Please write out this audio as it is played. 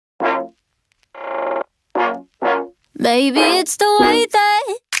Maybe it's the way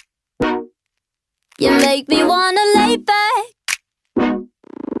that you make me wanna lay back.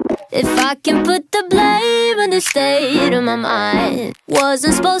 If I can put the blame in the state of my mind.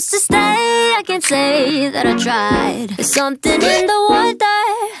 Wasn't supposed to stay, I can't say that I tried. There's something in the water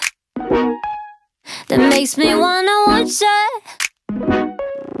that makes me wanna watch it.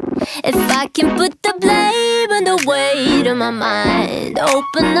 If I can put the blame in the weight of my mind.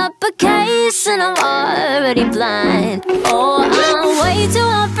 Open up a case and I'm already blind. Oh, I'm way too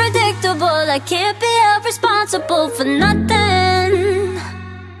unpredictable. I can't be held responsible for nothing.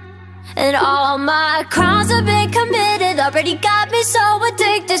 And all my crimes have been committed. Already got me so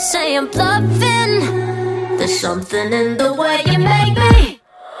addicted, say I'm bluffing. There's something in the way you make me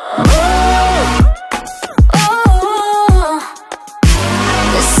move.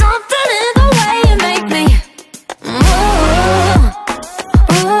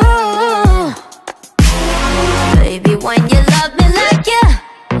 When you love me like you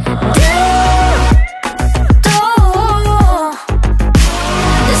do.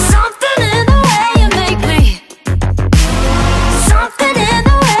 There's something in the way you make me. Something in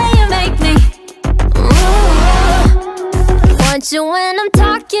the way you make me. Want you when I'm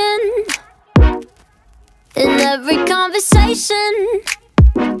talking, in every conversation.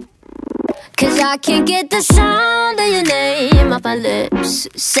 'Cause I can't get the sound of your name off my lips.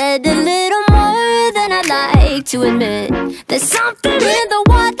 Said a little more than I like to admit. There's something in the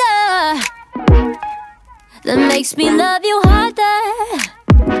water that makes me love you harder.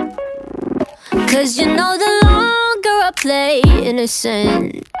 'Cause you know the longer I play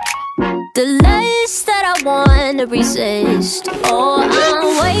innocent, the less that I wanna resist. Oh,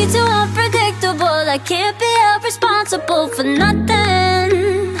 I'm way too unpredictable. I can't be held responsible for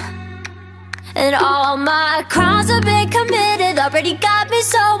nothing. And all my crimes have been committed. Already got me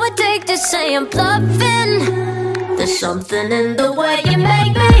so addicted, say I'm bluffing. There's something in the way you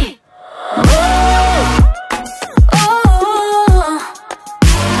make me move.